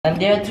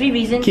There are 3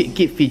 reasons.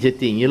 Keep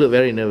fidgeting. You look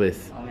very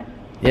nervous. Oh, man.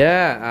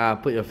 Yeah.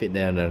 Put your feet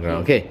down on the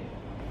ground. Okay.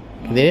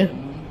 Continue.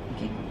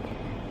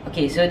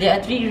 Okay, so there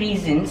are 3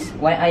 reasons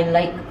why I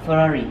like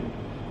Ferrari.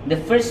 The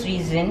first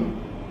reason,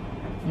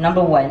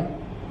 number 1,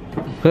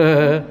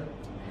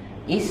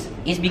 is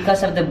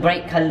because of the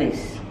bright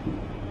colors.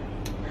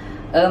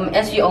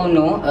 As you all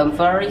know,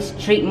 Ferrari's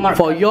trademark.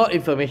 For your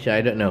information,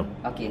 I don't know.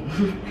 Okay.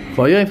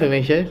 For your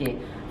information. Okay.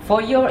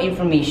 For your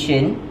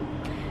information,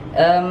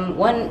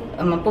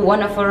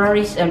 one of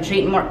Ferrari's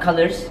trademark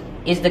colors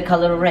is the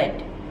color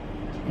red.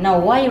 Now,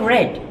 why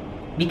red?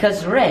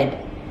 Because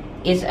red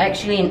is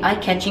actually an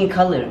eye-catching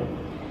color.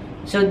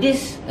 So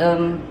this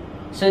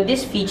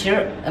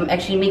feature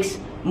actually makes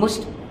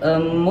most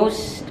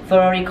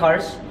Ferrari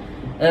cars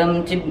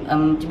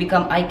to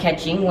become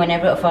eye-catching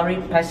whenever a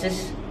Ferrari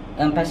passes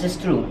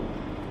through.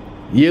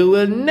 You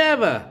will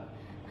never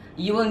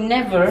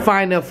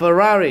find a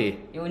Ferrari.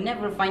 You will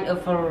never find a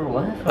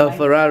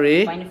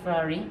Ferrari. Find a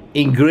Ferrari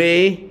in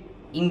grey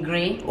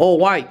or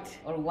white.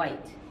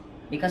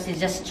 Because it's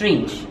just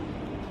strange.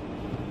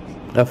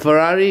 A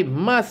Ferrari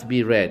must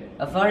be red.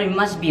 A Ferrari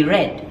must be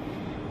red.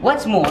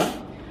 What's more,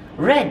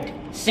 red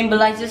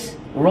symbolizes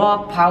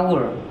raw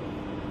power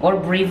or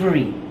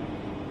bravery.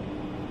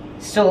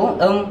 So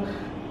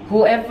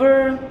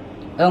whoever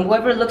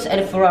looks at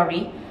a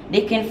Ferrari,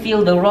 they can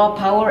feel the raw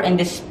power and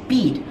the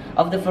speed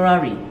of the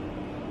Ferrari.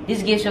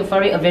 This gives a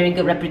Ferrari a very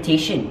good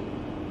reputation.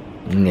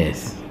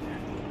 Yes.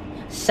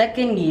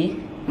 Secondly,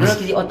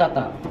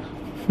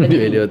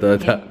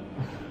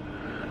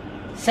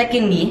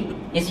 Secondly,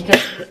 is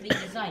because of the sleek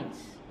designs.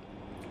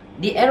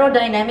 The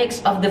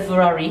aerodynamics of the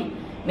Ferrari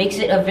makes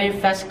it a very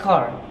fast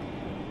car.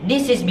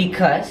 This is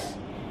because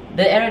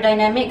the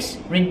aerodynamics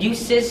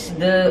reduces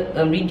the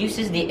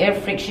air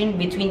friction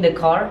between the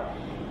car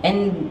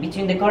and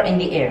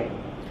the air.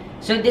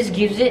 So this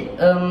gives a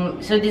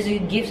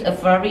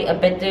Ferrari a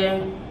better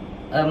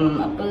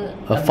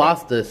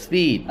faster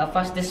speed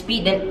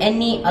than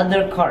any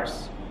other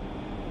cars.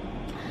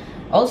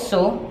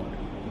 Also,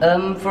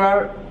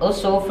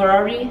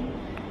 Ferrari,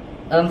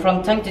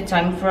 from time to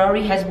time,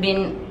 Ferrari has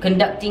been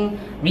conducting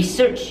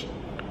research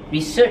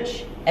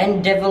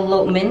and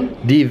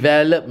development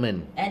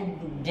development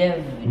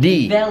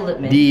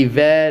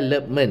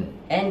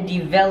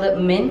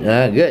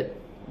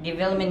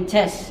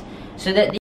tests so that